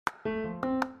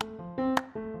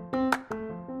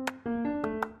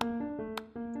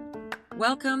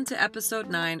Welcome to episode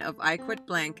 9 of I Quit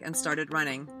Blank and Started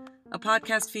Running, a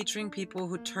podcast featuring people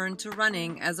who turned to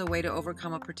running as a way to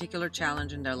overcome a particular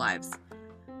challenge in their lives.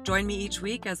 Join me each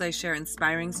week as I share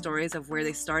inspiring stories of where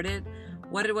they started,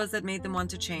 what it was that made them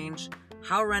want to change,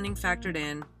 how running factored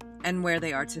in, and where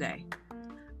they are today.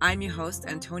 I'm your host,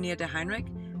 Antonia de Heinrich,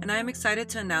 and I am excited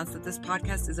to announce that this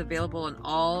podcast is available on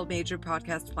all major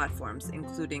podcast platforms,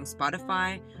 including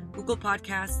Spotify, Google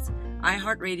Podcasts,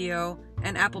 iHeartRadio,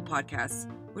 and Apple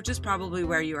Podcasts, which is probably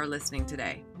where you are listening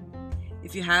today.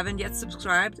 If you haven't yet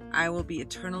subscribed, I will be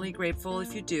eternally grateful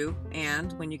if you do,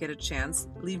 and when you get a chance,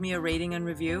 leave me a rating and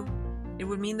review. It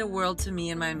would mean the world to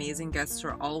me and my amazing guests who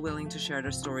are all willing to share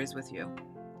their stories with you.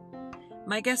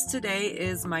 My guest today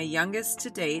is my youngest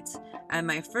to date and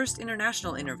my first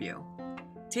international interview.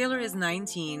 Taylor is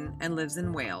 19 and lives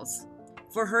in Wales.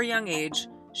 For her young age,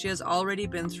 she has already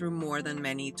been through more than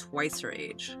many twice her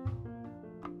age.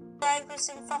 I was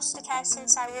in foster care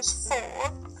since I was 4,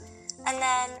 and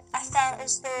then I felt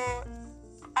as though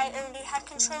I only had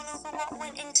control over what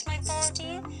went into my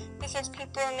body because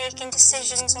people were making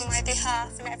decisions on my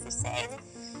behalf and everything,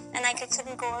 and I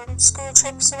couldn't go on school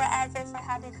trips or whatever if I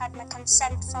hadn't had my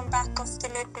consent from back of the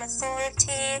local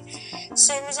authority.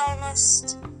 So it was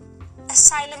almost a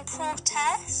silent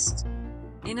protest.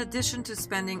 In addition to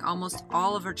spending almost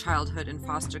all of her childhood in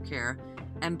foster care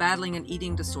and battling an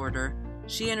eating disorder,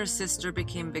 she and her sister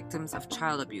became victims of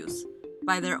child abuse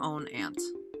by their own aunt.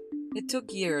 It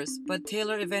took years, but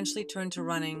Taylor eventually turned to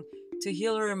running to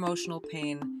heal her emotional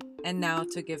pain and now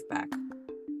to give back.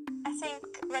 I think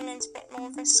running's a bit more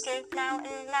of an escape now,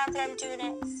 and now that I'm doing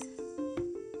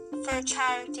it for a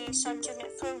charity, so I'm doing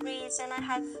it for a reason, I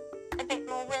have a bit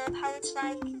more willpower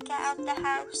to get out of the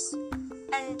house,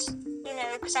 and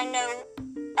because I know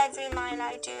every mile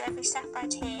I do, every step I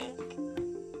take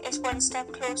is one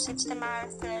step closer to the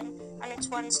marathon, and it's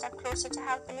one step closer to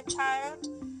helping a child,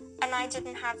 and I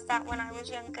didn't have that when I was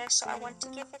younger, so I want to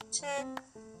give it to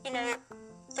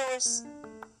those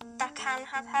that can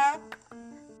have help.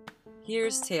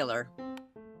 Here's Taylor.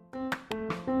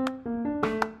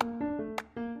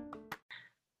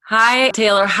 Hi,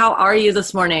 Taylor. How are you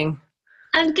this morning?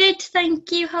 I'm good,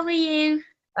 thank you. How are you?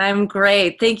 I'm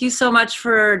great. Thank you so much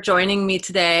for joining me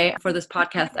today for this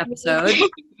podcast episode.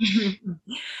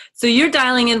 So you're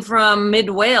dialing in from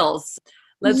mid-Wales.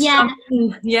 Jump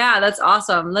in. Yeah, that's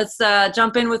awesome. Let's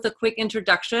jump in with a quick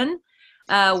introduction.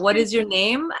 What is your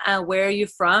name? Where are you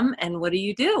from? And what do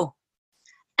you do?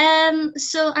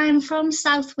 So I'm from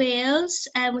South Wales,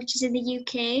 which is in the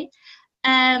UK.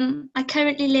 I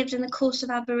currently live in the coast of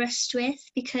Aberystwyth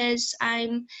because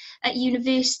I'm at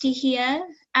university here.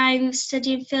 I'm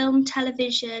studying film,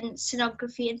 television,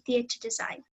 scenography, and theatre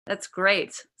design. That's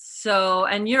great. So,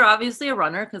 and you're obviously a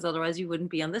runner because otherwise you wouldn't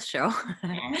be on this show.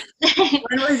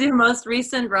 When was your most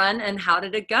recent run and how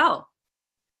did it go?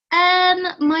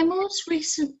 My most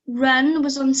recent run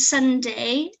was on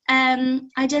Sunday.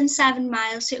 I done 7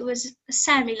 miles, so it was a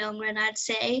semi-long run, I'd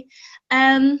say.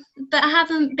 But I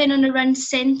haven't been on a run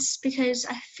since because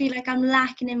I feel like I'm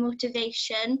lacking in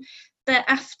motivation. But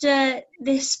after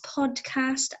this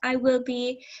podcast, I will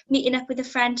be meeting up with a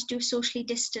friend to do a socially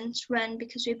distanced run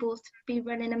because we'll both be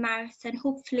running a marathon,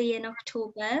 hopefully in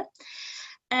October.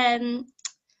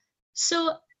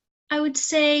 So I would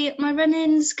say my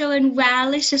running's going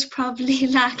well. It's just probably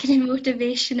lacking in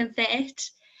motivation a bit.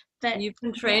 But you've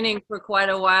been training for quite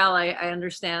a while, I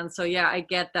understand. So yeah, I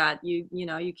get that.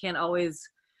 You can't always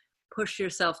push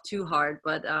yourself too hard,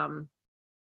 but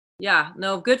yeah,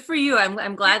 no, good for you.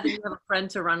 I'm glad that you have a friend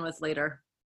to run with later.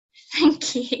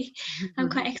 Thank you. I'm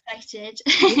quite excited.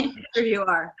 Sure you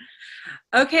are.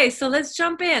 Okay, so let's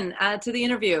jump in to the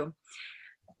interview.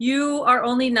 You are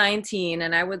only 19,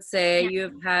 and I would say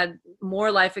you've had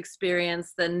more life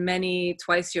experience than many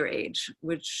twice your age,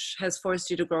 which has forced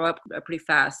you to grow up pretty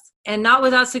fast and not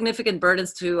without significant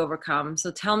burdens to overcome. So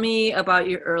tell me about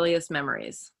your earliest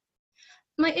memories.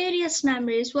 My earliest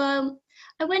memories, well,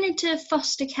 I went into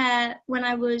foster care when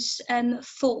I was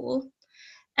 4,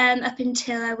 up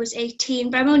until I was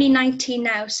 18, but I'm only 19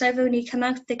 now, so I've only come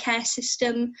out of the care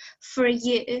system for a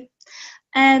year.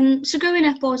 So growing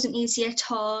up wasn't easy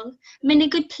at all. I'm in a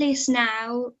good place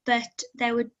now, but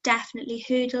there were definitely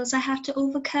hurdles I had to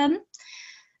overcome.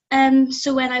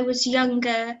 So when I was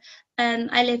younger,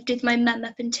 I lived with my mum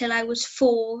up until I was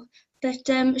 4,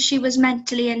 but she was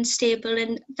mentally unstable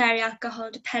and very alcohol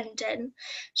dependent.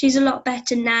 She's a lot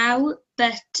better now,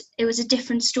 but it was a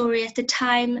different story at the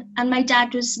time, and my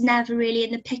dad was never really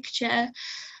in the picture.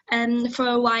 For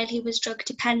a while he was drug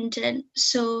dependent,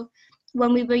 so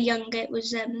when we were younger, it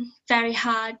was very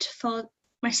hard for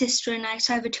my sister and I.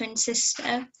 So I have a twin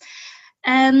sister.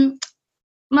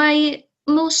 My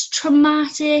most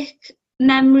traumatic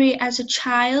memory as a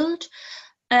child,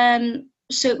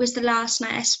 so it was the last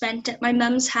night I spent at my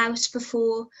mum's house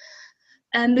before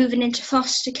moving into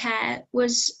foster care. It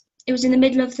was in the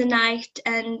middle of the night,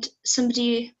 and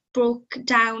somebody broke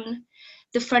down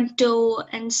the front door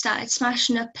and started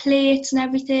smashing up plates and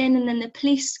everything, and then the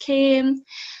police came.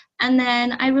 And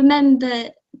then I remember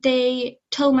they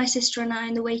told my sister and I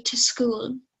on the way to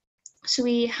school. So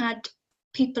we had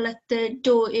people at the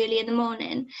door early in the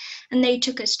morning, and they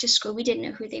took us to school. We didn't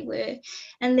know who they were.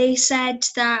 And they said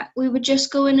that we were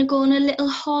just going to go on a little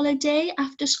holiday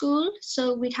after school,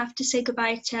 so we'd have to say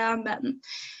goodbye to our mum.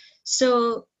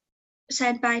 So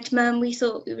said bye to mum. We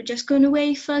thought we were just going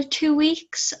away for 2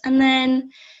 weeks, and then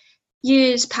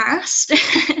years passed.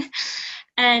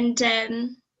 And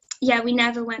we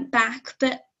never went back.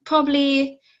 But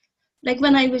probably, like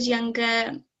when I was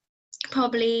younger,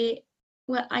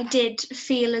 I did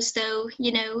feel as though,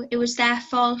 it was their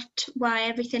fault why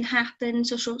everything happened,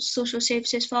 social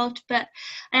services fault. But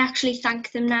I actually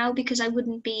thank them now, because I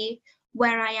wouldn't be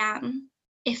where I am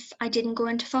if I didn't go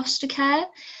into foster care.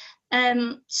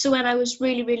 So when I was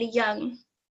really, really young,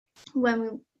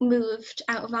 when we moved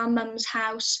out of our mum's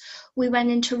house, we went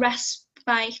into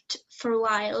respite for a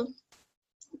while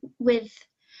with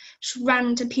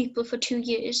random people for 2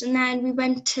 years, and then we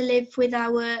went to live with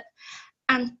our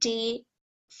auntie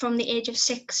from the age of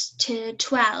 6 to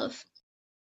 12.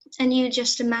 And you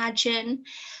just imagine,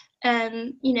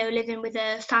 living with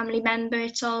a family member,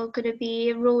 it's all going to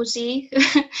be rosy.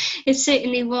 It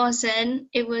certainly wasn't.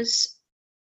 It was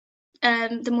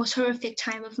the most horrific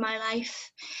time of my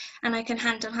life, and I can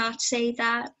hand on heart say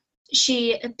that.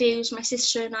 She abused my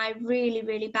sister and I really,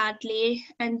 really badly,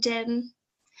 and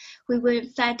we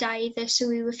weren't fed either, so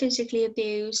we were physically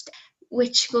abused,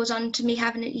 which goes on to me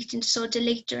having an eating disorder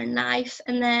later in life.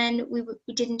 And then we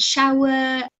didn't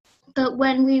shower. But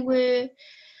when we were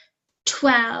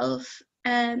 12,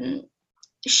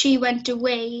 she went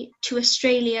away to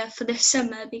Australia for the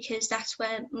summer, because that's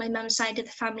where my mum's side of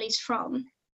the family's from.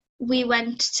 We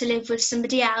went to live with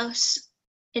somebody else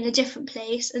in a different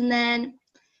place, and then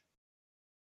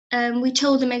we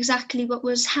told them exactly what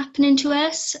was happening to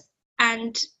us,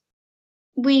 and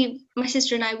my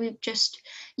sister and I, we just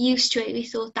used to it. We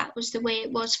thought that was the way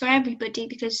it was for everybody,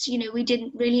 because we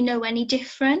didn't really know any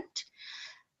different.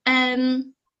 So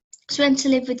we went to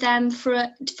live with them for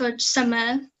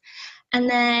summer, and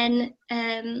then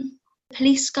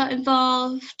police got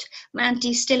involved. My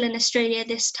auntie's still in Australia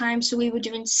this time, so we were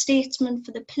doing statement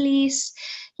for the police,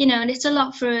 and it's a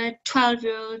lot for a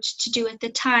 12-year-old to do at the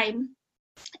time.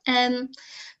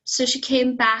 So she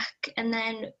came back, and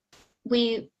then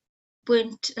we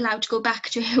weren't allowed to go back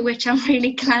to her, which I'm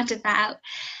really glad about.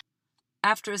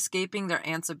 After escaping their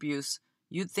aunt's abuse,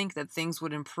 you'd think that things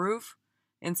would improve.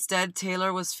 Instead,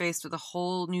 Taylor was faced with a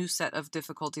whole new set of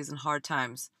difficulties and hard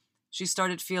times. She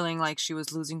started feeling like she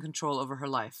was losing control over her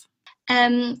life.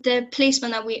 The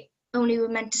placement that we only were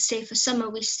meant to stay for summer,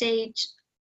 we stayed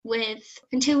with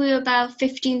until we were about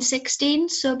 15, 16,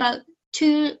 so about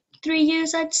 2-3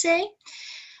 years, I'd say.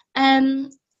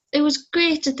 It was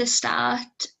great at the start,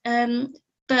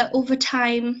 but over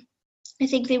time, I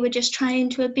think they were just trying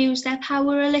to abuse their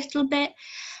power a little bit,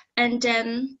 and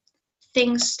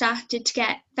things started to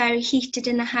get very heated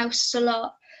in the house a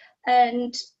lot,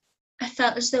 and I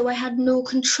felt as though I had no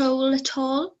control at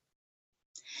all.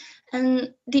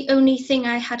 And the only thing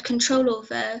I had control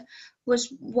over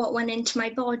was what went into my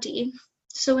body.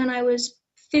 So when I was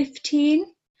 15,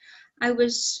 I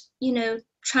was,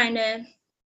 trying to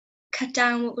cut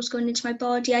down what was going into my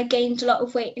body. I gained a lot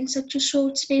of weight in such a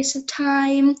short space of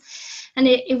time, and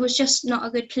it was just not a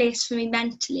good place for me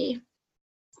mentally.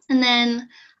 And then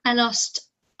I lost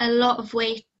a lot of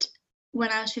weight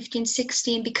when I was 15,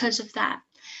 16 because of that.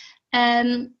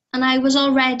 And I was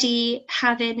already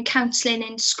having counselling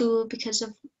in school because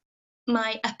of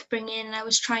my upbringing, and I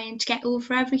was trying to get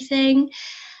over everything.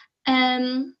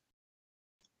 And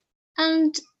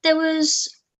there was,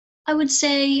 I would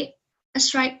say, a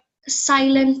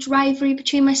silent rivalry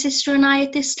between my sister and I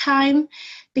at this time,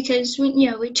 because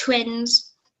we're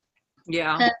twins.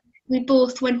 Yeah. We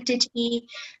both wanted to be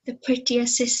the prettier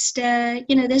sister.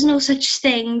 There's no such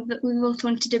thing, but we both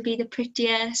wanted to be the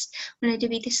prettiest, wanted to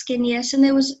be the skinniest, and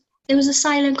there was a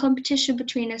silent competition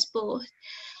between us both.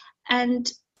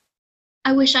 And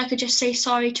I wish I could just say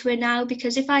sorry to her now,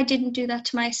 because if I didn't do that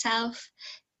to myself,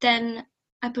 then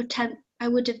I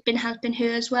would have been helping her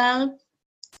as well.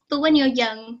 But when you're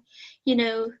young,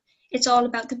 it's all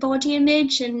about the body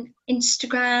image and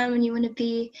Instagram, and you want to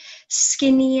be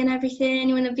skinny and everything.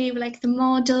 You want to be like the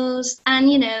models, and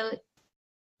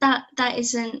that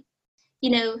isn't,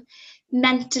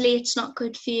 mentally it's not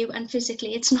good for you, and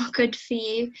physically it's not good for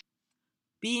you.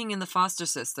 Being in the foster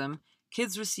system,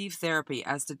 kids receive therapy,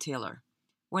 as did Taylor.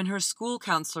 When her school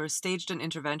counselor staged an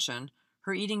intervention,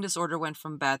 her eating disorder went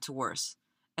from bad to worse,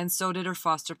 and so did her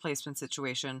foster placement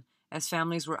situation, as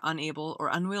families were unable or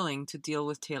unwilling to deal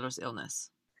with Taylor's illness.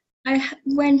 I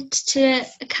went to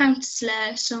a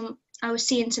counsellor, so I was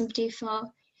seeing somebody for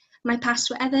my past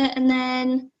whatever, and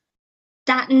then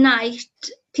that night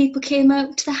people came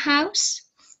out to the house,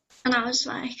 and I was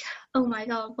like, oh my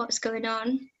god, what's going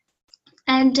on?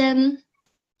 And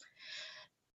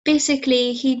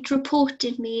basically he'd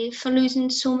reported me for losing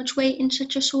so much weight in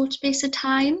such a short space of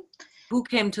time. Who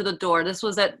came to the door? This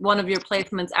was at one of your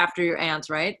placements after your aunt's,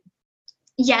 right?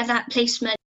 Yeah, that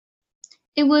placement.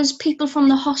 It was people from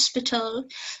the hospital,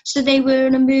 so they were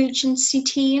an emergency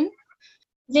team.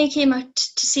 They came out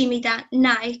to see me that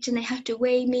night, and they had to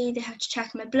weigh me, they had to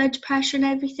check my blood pressure and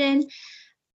everything.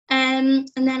 And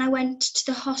then I went to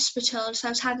the hospital, so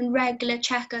I was having regular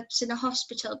checkups in the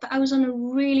hospital, but I was on a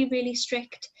really, really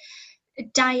strict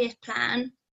diet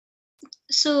plan.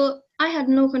 So I had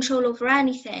no control over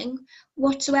anything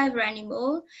whatsoever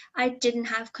anymore. I didn't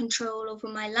have control over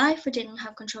my life. I didn't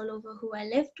have control over who I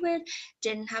lived with.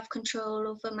 Didn't have control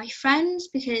over my friends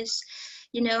because,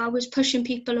 I was pushing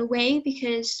people away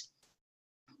because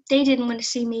they didn't want to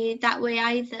see me that way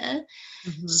either.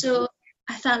 Mm-hmm. So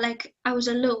I felt like I was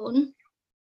alone.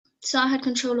 So I had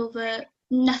control over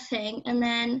nothing. And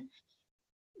then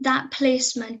that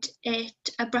placement, it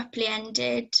abruptly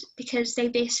ended because they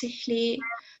basically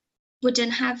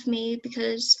wouldn't have me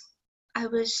because I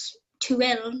was too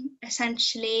ill,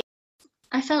 essentially.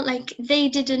 I felt like they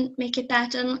didn't make it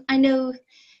better. And I know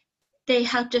they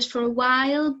helped us for a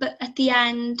while, but at the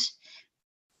end,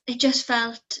 it just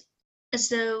felt as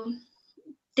though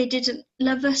they didn't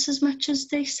love us as much as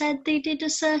they said they did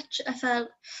as such. I felt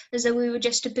as though we were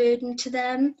just a burden to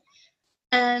them.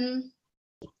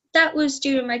 That was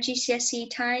during my GCSE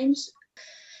times.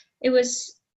 It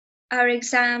was our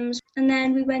exams, and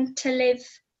then we went to live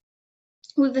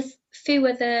with a few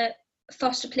other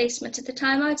foster placements at the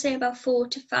time. I'd say about 4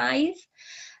 to 5,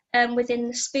 within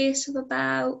the space of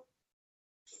about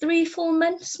 3-4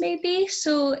 months maybe.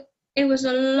 So it was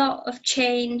a lot of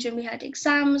change, and we had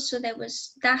exams, so there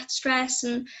was that stress.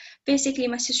 And basically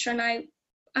my sister and I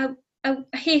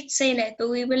hate saying it, but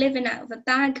we were living out of a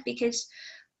bag because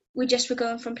we just were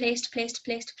going from place to place to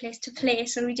place to place to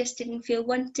place, and we just didn't feel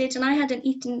wanted. And I had an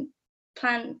eating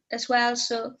plan as well,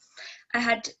 so I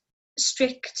had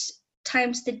strict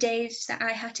times the days that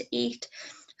I had to eat.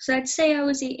 So I'd say I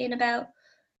was eating about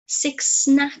 6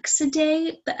 snacks a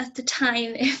day, but at the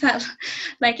time it felt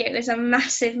like it was a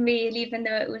massive meal, even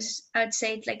though it was, I'd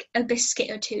say, like a biscuit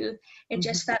or 2. It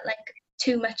just felt like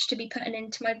too much to be putting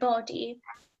into my body.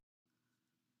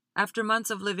 After months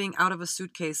of living out of a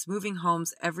suitcase, moving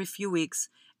homes every few weeks,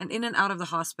 and in and out of the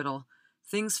hospital,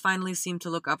 things finally seemed to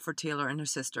look up for Taylor and her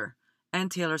sister, and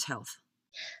Taylor's health.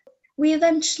 We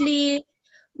eventually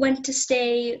went to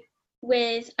stay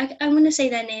with, I'm going to say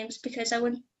their names because I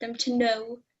want them to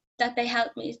know that they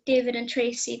helped me. David and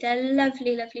Tracy, they're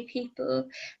lovely, lovely people, and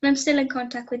I'm still in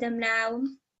contact with them now,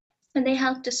 and they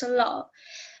helped us a lot.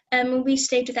 We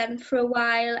stayed with them for a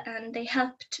while, and they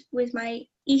helped with my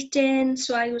eating,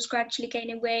 so I was gradually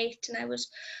gaining weight, and I was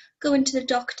going to the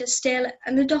doctor still,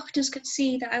 and the doctors could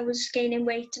see that I was gaining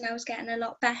weight and I was getting a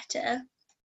lot better.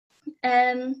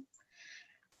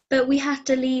 But we had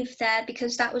to leave there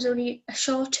because that was only a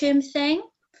short-term thing.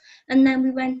 And then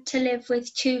we went to live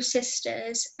with 2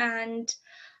 sisters, and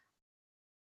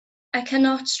I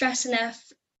cannot stress enough,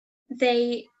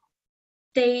 they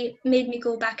made me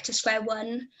go back to square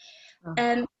one.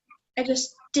 I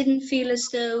just didn't feel as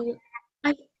though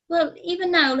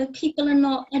even now, like, people are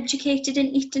not educated in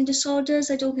eating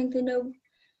disorders. I don't think they know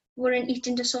what an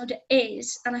eating disorder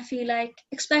is. And I feel like,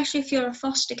 especially if you're a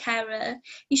foster carer,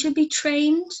 you should be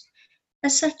trained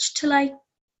as such to, like,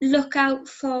 look out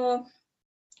for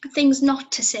things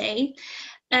not to say.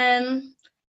 And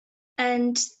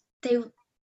they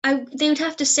would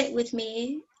have to sit with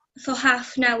me for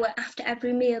half an hour after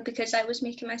every meal because I was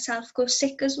making myself go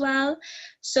sick as well.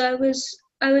 So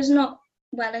I was not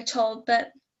well at all,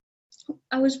 but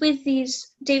I was with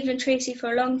these David and Tracy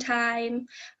for a long time.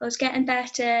 I was getting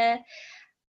better,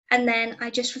 and then I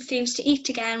just refused to eat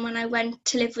again when I went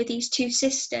to live with these 2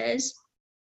 sisters.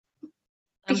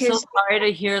 I'm so sorry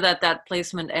to hear that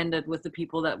placement ended with the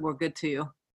people that were good to you.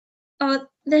 Oh,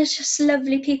 they're just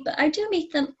lovely people. I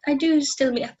do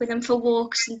still meet up with them for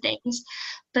walks and things,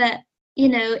 but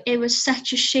it was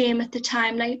such a shame at the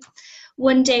time. Like,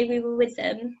 one day we were with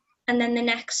them, and then the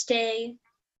next day,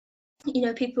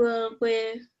 people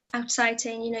were outside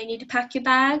saying, you need to pack your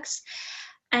bags.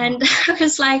 And I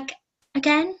was like,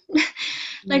 again?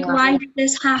 Like, Yeah. why did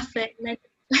this happen? Like,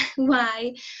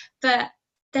 why? But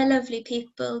they're lovely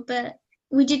people. But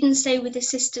we didn't stay with the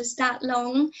sisters that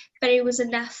long, but it was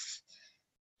enough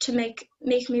to make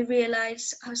me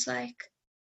realize. I was like,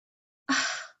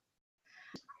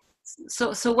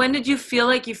 So when did you feel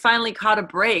like you finally caught a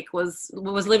break? Was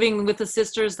living with the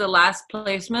sisters the last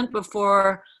placement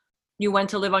before you went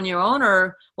to live on your own,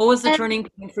 or what was the turning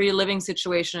point for your living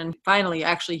situation and finally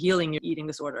actually healing your eating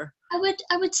disorder?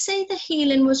 I would say the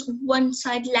healing was once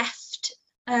I'd left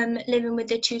living with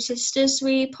the two sisters.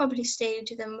 We probably stayed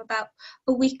with them about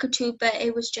a week or two, but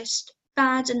it was just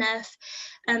bad enough.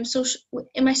 So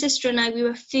my sister and I, we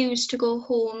refused to go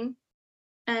home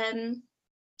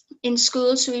in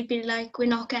school. So we'd be like, we're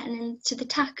not getting into the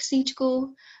taxi to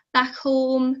go back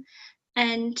home.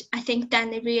 And I think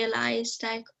then they realised,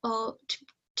 like,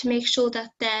 to make sure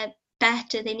that they're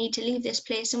better, they need to leave this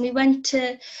place. And we went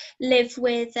to live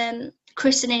with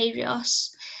Chris and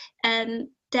Arios.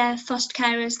 They're foster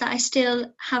carers that I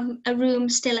still have a room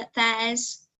still at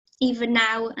theirs, even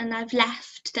now, and I've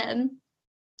left them.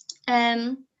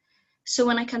 So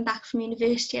when I come back from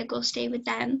university, I go stay with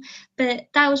them. But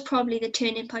that was probably the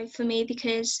turning point for me,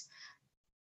 because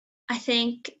I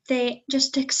think they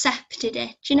just accepted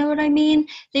it. Do you know what I mean?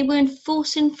 They weren't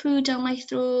forcing food down my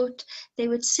throat. They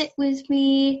would sit with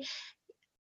me,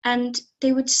 and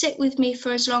they would sit with me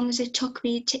for as long as it took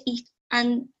me to eat.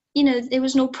 And, there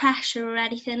was no pressure or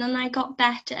anything, and I got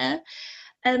better.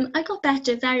 I got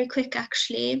better very quick,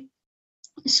 actually.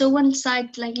 So once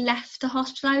I'd left the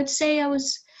hospital, I would say I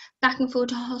was back and forth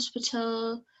to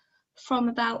hospital from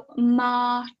about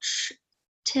March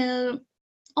till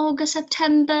August,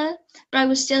 September, but I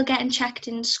was still getting checked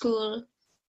in school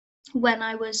when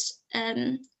I was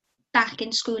back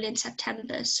in school in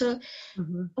September. So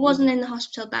I wasn't in the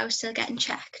hospital, but I was still getting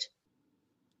checked.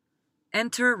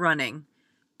 Enter running.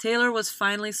 Taylor was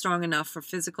finally strong enough for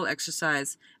physical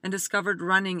exercise and discovered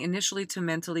running initially to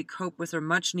mentally cope with her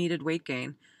much-needed weight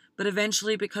gain, but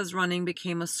eventually because running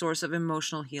became a source of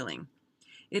emotional healing.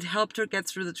 It helped her get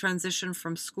through the transition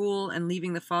from school and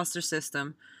leaving the foster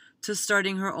system to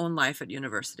starting her own life at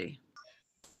university.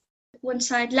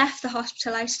 Once I'd left the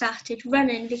hospital, I started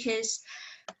running because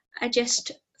I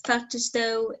just felt as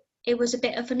though it was a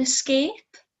bit of an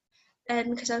escape,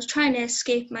 because I was trying to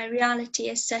escape my reality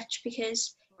as such,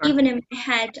 because even in my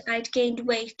head I'd gained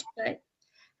weight but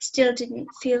still didn't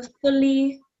feel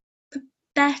fully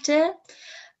better.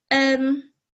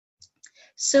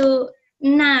 So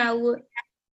now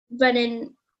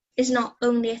running is not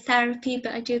only a therapy,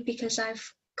 but I do it because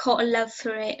I've caught a love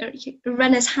for it, or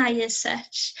runner's high as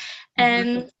such.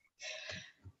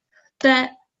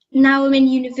 But now I'm in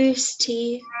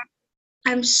university,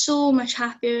 I'm so much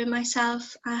happier in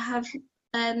myself.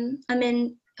 I'm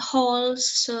in halls,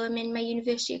 so I'm in my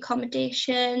university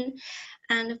accommodation,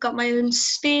 and I've got my own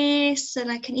space,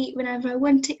 and I can eat whenever I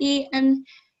want to eat, and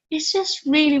it's just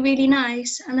really, really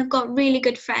nice. And I've got really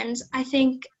good friends. I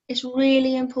think it's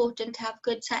really important to have a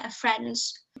good set of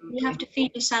friends. You have to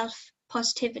feed yourself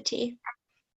positivity.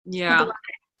 Yeah.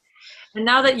 And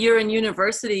now that you're in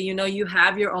university, you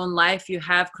have your own life, you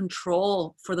have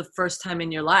control for the first time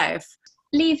in your life.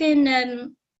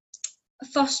 Leaving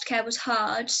foster care was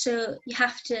hard, so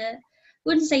I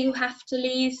wouldn't say you have to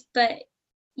leave, but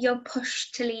you're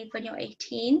pushed to leave when you're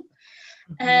 18.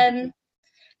 And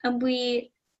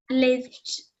we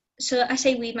lived, so I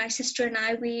say we, my sister and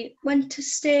I, we went to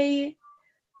stay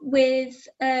with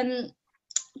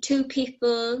two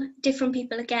people, different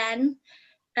people again.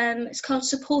 It's called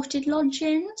supported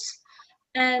lodgings,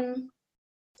 and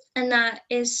that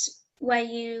is where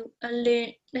you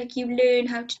learn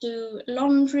how to do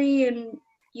laundry and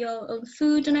your own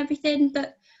food and everything.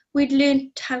 But we'd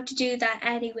learned how to do that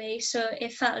anyway, so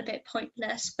it felt a bit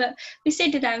pointless. But we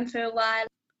stayed with them for a while.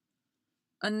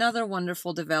 Another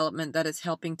wonderful development that is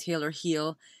helping Taylor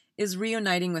heal is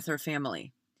reuniting with her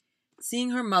family.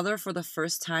 Seeing her mother for the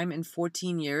first time in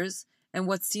 14 years, and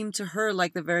what seemed to her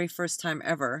like the very first time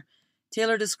ever,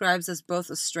 Taylor describes as both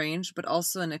a strange but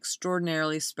also an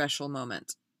extraordinarily special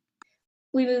moment.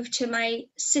 We moved to my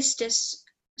sister's,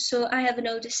 so I have an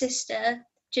older sister,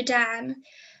 Jadan,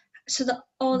 so that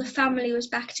all the family was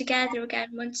back together again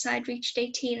once I'd reached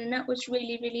 18, and that was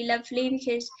really, really lovely,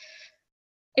 because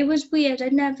it was weird. I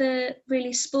never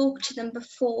really spoke to them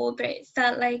before, but it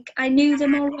felt like I knew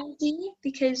them already,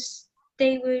 because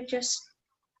they were just,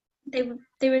 they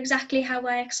were exactly how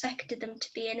I expected them to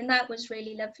be, and that was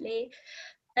really lovely.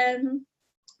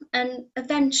 And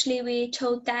eventually we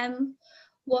told them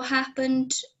what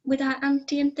happened with our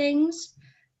auntie and things,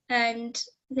 and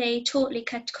they totally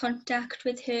cut contact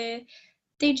with her.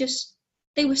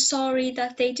 They were sorry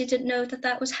that they didn't know that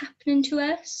that was happening to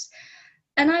us.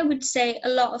 And I would say a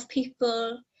lot of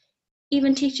people,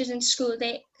 even teachers in school,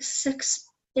 they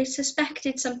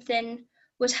suspected something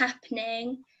was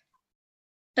happening,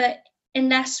 but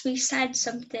unless we said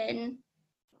something,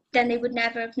 then they would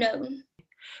never have known.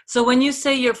 So when you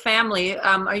say your family,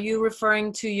 are you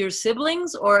referring to your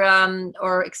siblings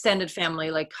or extended family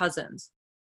like cousins?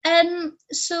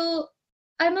 So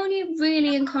I'm only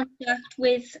really in contact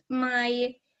with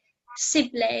my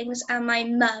siblings and my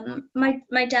mum.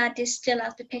 My dad is still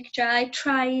out the picture. I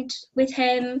tried with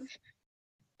him,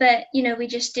 but we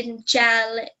just didn't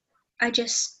gel. I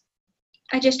just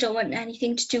don't want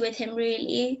anything to do with him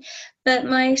really. But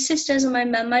my sisters and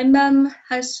my mum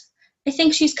has, I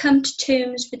think she's come to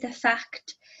terms with the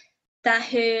fact that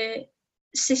her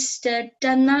sister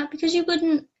done that, because you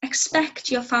wouldn't expect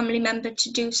your family member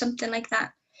to do something like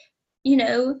that,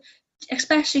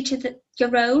 especially to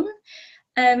your own.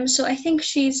 So I think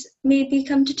she's maybe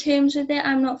come to terms with it.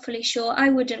 I'm not fully sure. I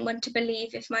wouldn't want to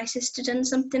believe if my sister done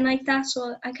something like that,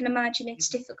 so I can imagine it's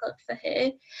difficult for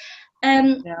her.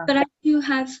 But I do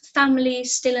have family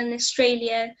still in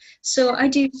Australia, so I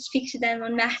do speak to them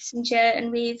on Messenger,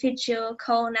 and we video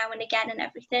call now and again and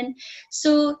everything.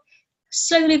 So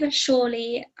slowly but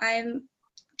surely I'm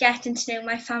getting to know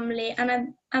my family,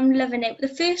 and I'm loving it.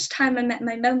 The first time I met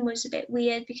my mum was a bit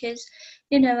weird because,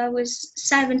 I was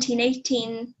 17,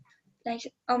 18, like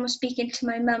almost speaking to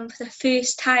my mum for the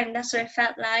first time. That's what it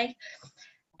felt like.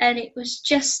 And it was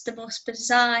just the most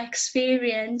bizarre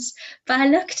experience. But I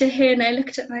looked at her and I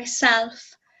looked at myself,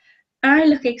 and I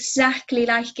look exactly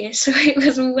like her. So it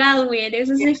was well weird. It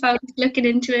was as if I was looking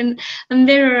into a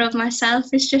mirror of myself.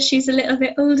 It's just she's a little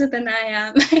bit older than I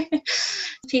am.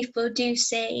 People do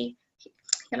say,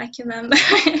 you're like your mum.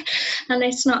 And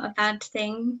it's not a bad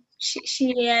thing.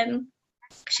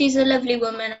 She's a lovely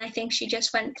woman. I think she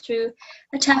just went through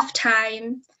a tough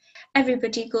time.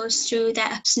 Everybody goes through their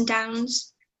ups and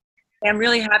downs. I'm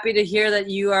really happy to hear that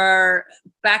you are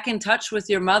back in touch with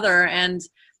your mother, and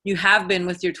you have been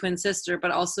with your twin sister,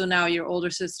 but also now your older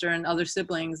sister and other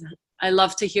siblings. I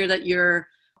love to hear that your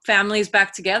family's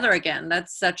back together again.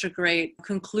 That's such a great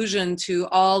conclusion to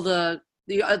all to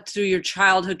your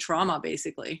childhood trauma,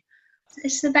 basically.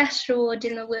 It's the best reward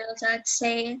in the world, I'd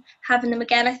say, having them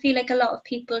again. I feel like a lot of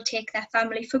people take their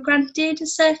family for granted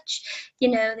as such.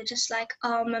 They're just like,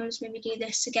 oh, mum's maybe do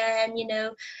this again,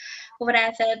 or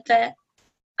whatever. But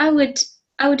I would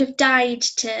have died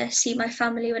to see my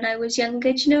family when I was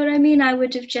younger. Do you know what I mean? I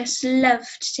would have just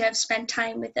loved to have spent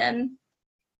time with them.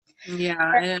 Yeah,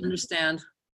 I understand.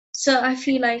 So I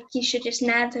feel like you should just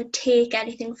never take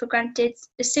anything for granted.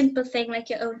 A simple thing like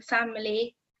your own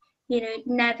family,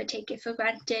 never take it for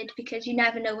granted, because you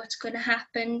never know what's going to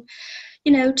happen,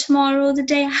 tomorrow or the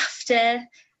day after.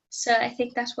 So I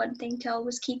think that's one thing to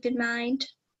always keep in mind.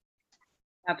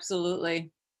 Absolutely.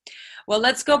 Well,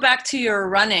 let's go back to your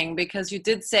running, because you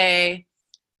did say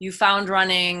you found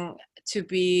running to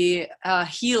be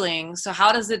healing. So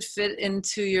how does it fit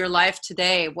into your life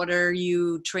today? What are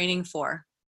you training for?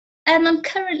 I'm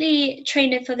currently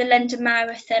training for the London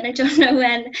Marathon. I don't know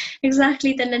when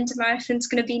exactly the London Marathon's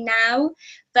going to be now,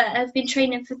 but I've been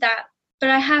training for that. But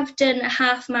I have done a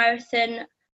half marathon,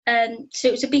 so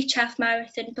it was a beach half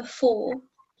marathon before.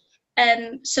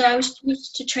 So I was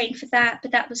used to train for that,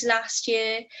 but that was last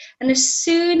year. And as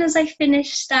soon as I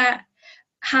finished that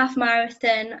half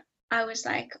marathon, I was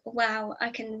like, wow,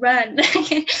 I can run.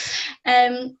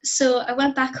 So I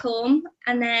went back home,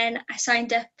 and then I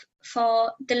signed up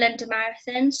for the London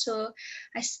Marathon. So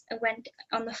I went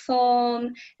on the form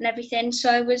and everything. So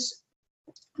I was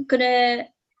gonna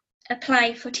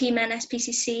apply for Team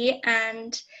NSPCC,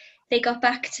 and they got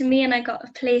back to me and I got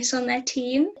a place on their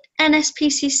team.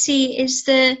 NSPCC is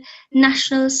the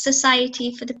National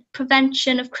Society for the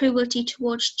Prevention of Cruelty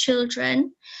Towards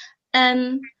Children.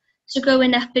 So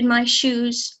growing up in my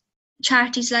shoes,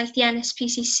 charities like the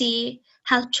NSPCC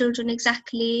help children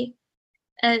exactly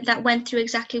that went through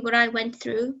exactly what I went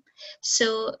through.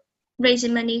 So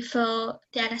raising money for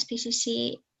the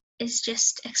NSPCC is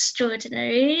just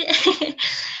extraordinary.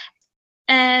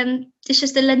 It's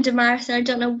just the London Marathon. I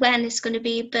don't know when it's going to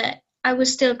be, but I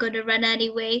was still going to run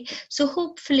anyway. So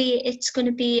hopefully it's going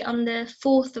to be on the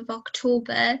 4th of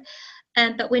October,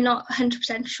 but we're not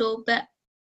 100% sure. But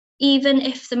even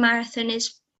if the marathon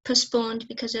is postponed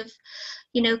because of,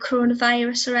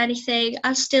 coronavirus or anything,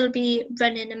 I'll still be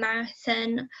running a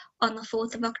marathon on the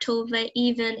 4th of October,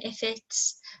 even if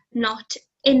it's not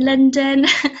in London.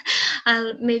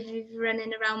 I'll maybe be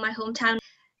running around my hometown,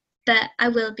 but I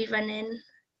will be running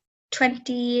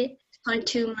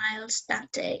 20.2 miles that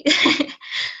day.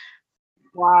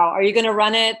 Wow. Are you going to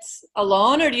run it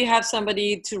alone, or do you have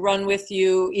somebody to run with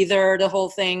you, either the whole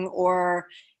thing or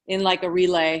in like a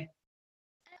relay?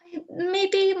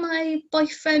 Maybe my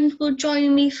boyfriend will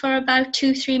join me for about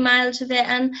 2-3 miles of it,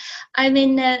 and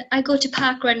I go to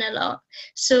parkrun a lot,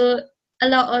 so a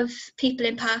lot of people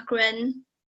in parkrun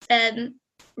run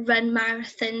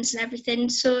marathons and everything,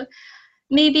 so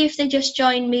maybe if they just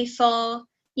join me for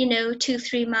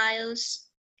 2-3 miles,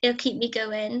 it'll keep me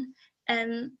going.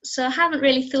 So I haven't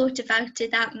really thought about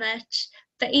it that much,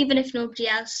 but even if nobody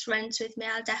else runs with me,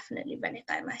 I'll definitely run it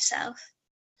by myself.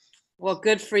 Well,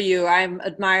 good for you. I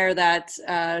admire that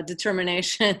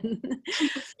determination.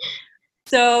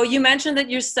 So you mentioned that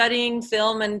you're studying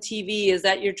film and TV. Is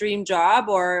that your dream job?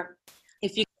 Or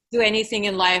if you could do anything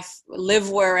in life,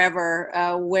 live wherever,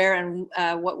 where and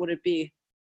what would it be?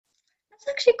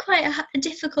 That's actually quite a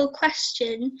difficult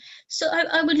question. So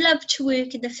I would love to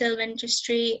work in the film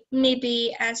industry,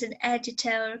 maybe as an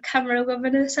editor or a camera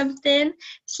woman or something.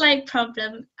 Slight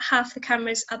problem, half the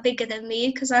cameras are bigger than me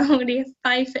because I'm only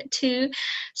 5'2",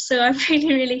 so I'm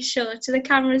really, really short. So the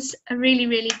cameras are really,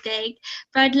 really big,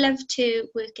 but I'd love to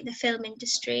work in the film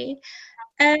industry.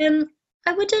 I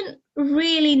wouldn't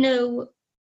really know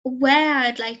where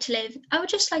I'd like to live. I would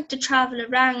just like to travel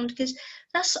around because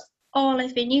that's all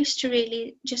I've been used to,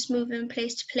 really, just moving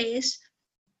place to place.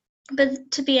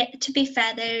 But to be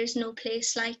fair, there is no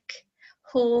place like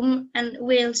home, and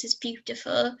Wales is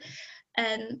beautiful.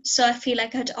 So I feel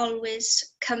like I'd always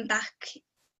come back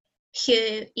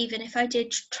here, even if I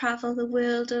did travel the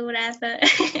world or whatever.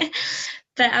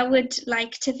 But I would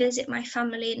like to visit my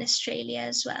family in Australia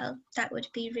as well. That would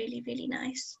be really, really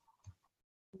nice.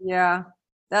 Yeah,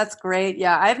 that's great.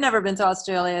 Yeah, I've never been to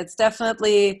Australia. It's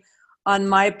definitely on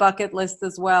my bucket list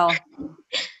as well.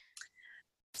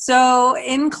 So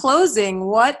in closing,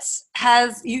 what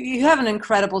has you have an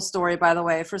incredible story, by the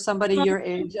way, for somebody your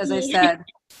age. As I said,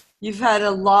 you've had a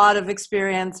lot of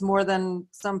experience, more than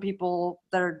some people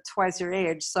that are twice your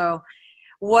age. So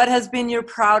what has been your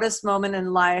proudest moment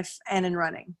in life and in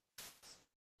running?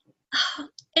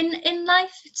 In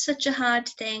life, it's such a hard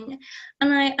thing,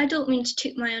 and I don't mean to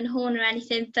toot my own horn or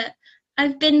anything, but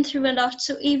I've been through a lot,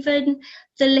 so even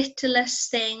the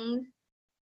littlest thing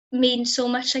means so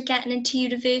much, like getting into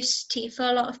university. For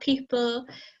a lot of people,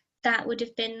 that would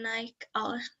have been like,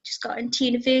 oh, just got into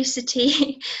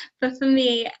university. But for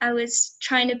me, I was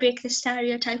trying to break the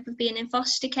stereotype of being in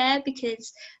foster care,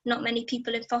 because not many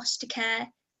people in foster care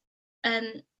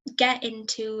get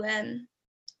into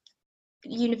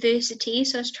university,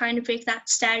 so I was trying to break that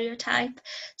stereotype.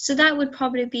 So that would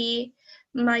probably be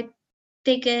my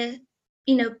bigger,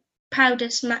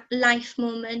 proudest life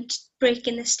moment,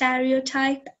 breaking the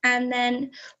stereotype. And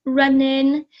then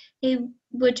running, it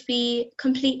would be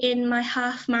completing my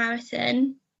half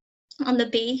marathon on the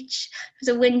beach. It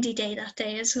was a windy day that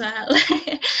day as well.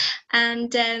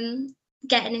 And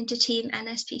getting into Team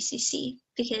NSPCC,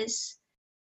 because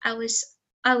I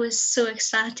was so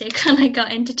ecstatic when I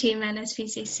got into Team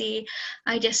NSPCC.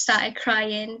 I just started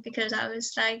crying because I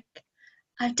was like,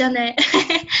 I've done it.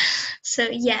 So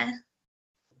yeah.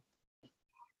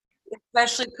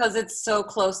 Especially because it's so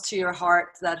close to your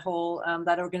heart, that whole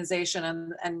that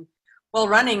organization and well,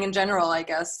 running in general, I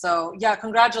guess. So yeah,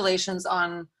 congratulations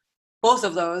on both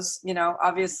of those.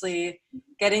 Obviously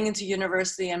getting into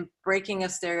university and breaking a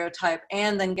stereotype,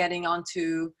 and then getting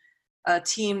onto a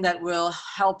team that will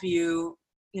help you,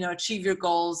 achieve your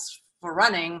goals for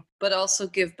running, but also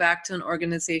give back to an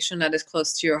organization that is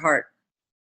close to your heart.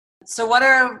 So what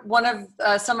are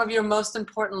some of your most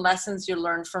important lessons you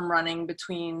learned from running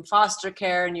between foster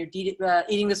care and your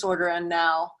eating disorder and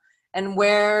now? And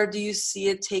where do you see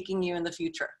it taking you in the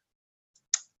future?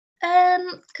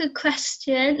 Good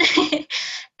question.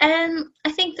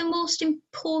 I think the most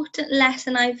important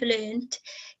lesson I've learned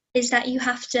is that you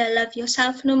have to love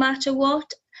yourself no matter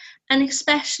what, and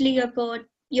especially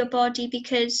your body,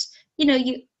 because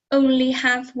you only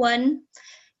have one.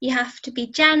 You have to be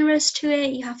generous to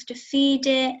it, you have to feed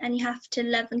it, and you have to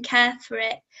love and care for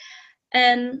it.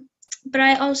 But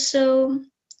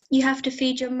you have to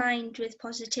feed your mind with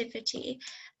positivity.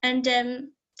 And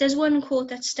there's one quote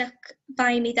that stuck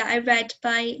by me that I read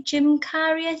by Jim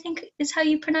Carrey, I think is how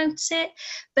you pronounce it.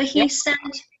 But he said,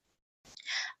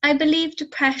 I believe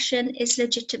depression is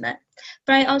legitimate,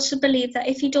 but I also believe that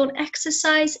if you don't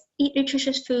exercise, eat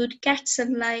nutritious food, get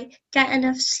sunlight, get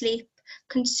enough sleep,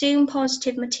 consume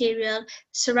positive material,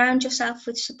 surround yourself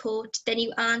with support, then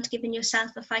you aren't giving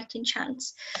yourself a fighting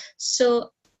chance.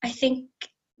 So I think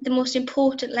the most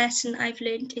important lesson I've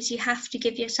learned is you have to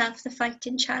give yourself the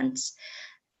fighting chance.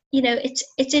 You know, it's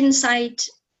inside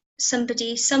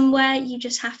somebody somewhere. You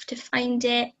just have to find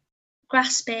it,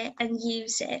 grasp it, and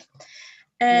use it.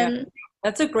 Yeah,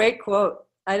 that's a great quote.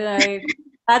 I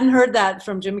hadn't heard that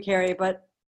from Jim Carrey, but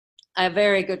a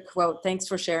very good quote. Thanks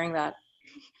for sharing that.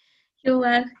 You're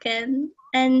welcome.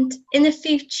 And in the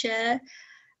future,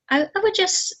 I would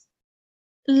just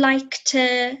like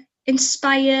to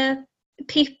inspire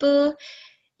people.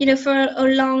 You know, for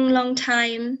a long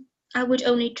time, I would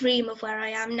only dream of where I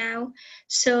am now.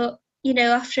 So, you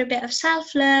know, after a bit of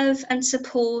self-love and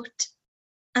support,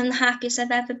 I'm the happiest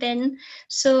I've ever been.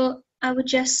 So I would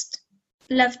just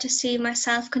love to see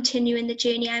myself continuing the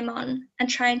journey I'm on and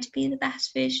trying to be the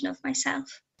best version of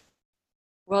myself.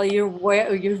 Well,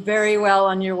 you're very well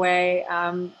on your way,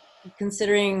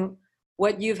 considering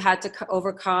what you've had to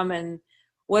overcome and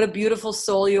what a beautiful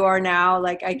soul you are now.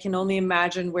 Like, I can only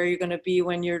imagine where you're going to be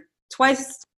when you're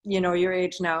twice, your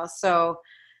age now. So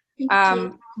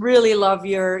really love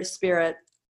your spirit.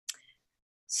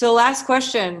 So last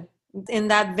question in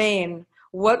that vein,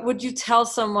 what would you tell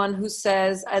someone who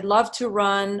says, I'd love to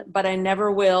run, but I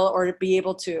never will or be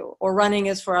able to, or running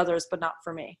is for others, but not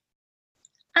for me?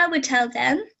 I would tell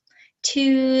them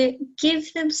to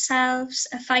give themselves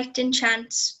a fighting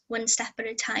chance, one step at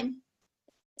a time.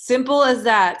 Simple as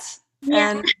that.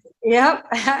 Yeah. And yep,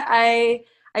 I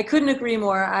couldn't agree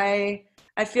more. I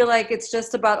feel like it's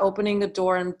just about opening the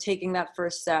door and taking that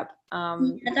first step.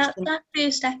 That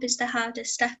first step is the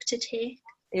hardest step to take.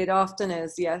 It often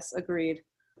is. Yes, agreed.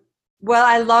 Well,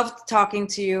 I loved talking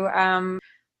to you.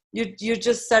 You're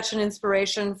just such an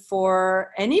inspiration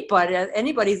for anybody at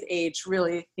anybody's age,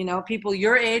 really. People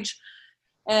your age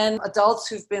and adults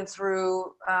who've been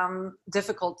through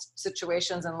difficult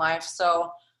situations in life.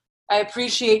 So I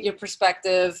appreciate your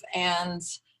perspective, and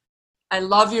I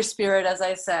love your spirit. As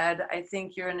I said, I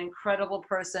think you're an incredible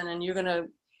person, and you're gonna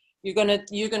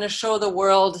show the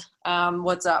world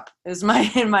what's up.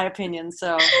 In my opinion.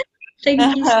 So thank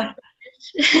you so much.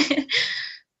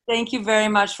 Thank you very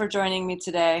much for joining me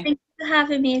today. Thank you for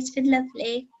having me. It's been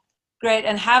lovely. Great,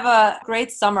 and have a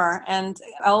great summer. And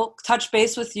I'll touch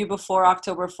base with you before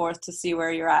October 4th to see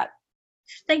where you're at.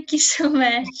 Thank you so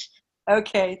much.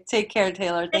 Okay, take care,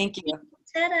 Taylor. Thank you.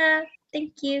 Ta-da.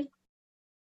 Thank you.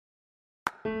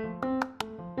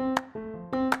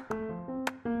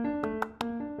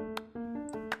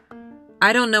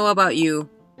 I don't know about you,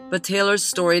 but Taylor's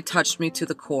story touched me to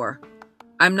the core.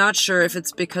 I'm not sure if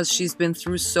it's because she's been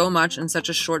through so much in such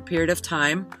a short period of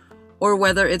time, or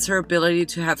whether it's her ability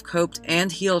to have coped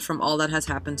and healed from all that has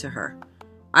happened to her.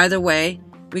 Either way,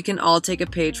 we can all take a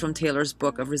page from Taylor's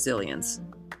book of resilience.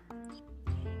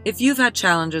 If you've had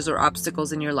challenges or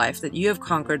obstacles in your life that you have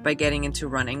conquered by getting into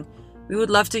running, we would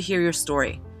love to hear your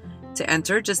story. To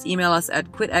enter, just email us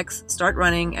at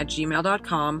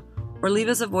quitxstartrunning@gmail.com or leave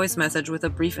us a voice message with a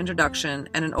brief introduction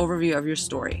and an overview of your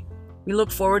story. We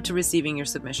look forward to receiving your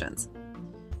submissions.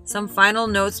 Some final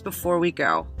notes before we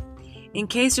go. In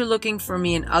case you're looking for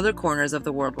me in other corners of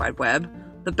the World Wide Web,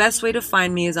 the best way to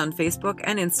find me is on Facebook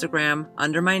and Instagram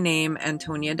under my name,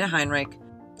 Antonia de Heinrich.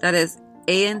 That is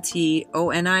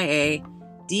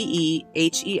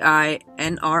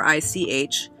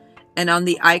ANTONIADEHEINRICH, and on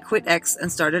the I Quit X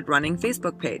and Started Running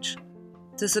Facebook page.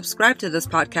 To subscribe to this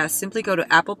podcast, simply go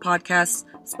to Apple Podcasts,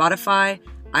 Spotify,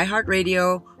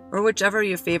 iHeartRadio, or whichever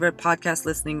your favorite podcast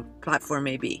listening platform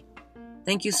may be.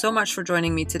 Thank you so much for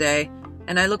joining me today,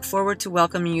 and I look forward to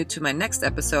welcoming you to my next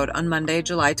episode on Monday,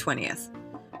 July 20th.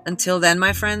 Until then,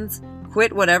 my friends,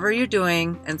 quit whatever you're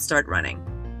doing and start running.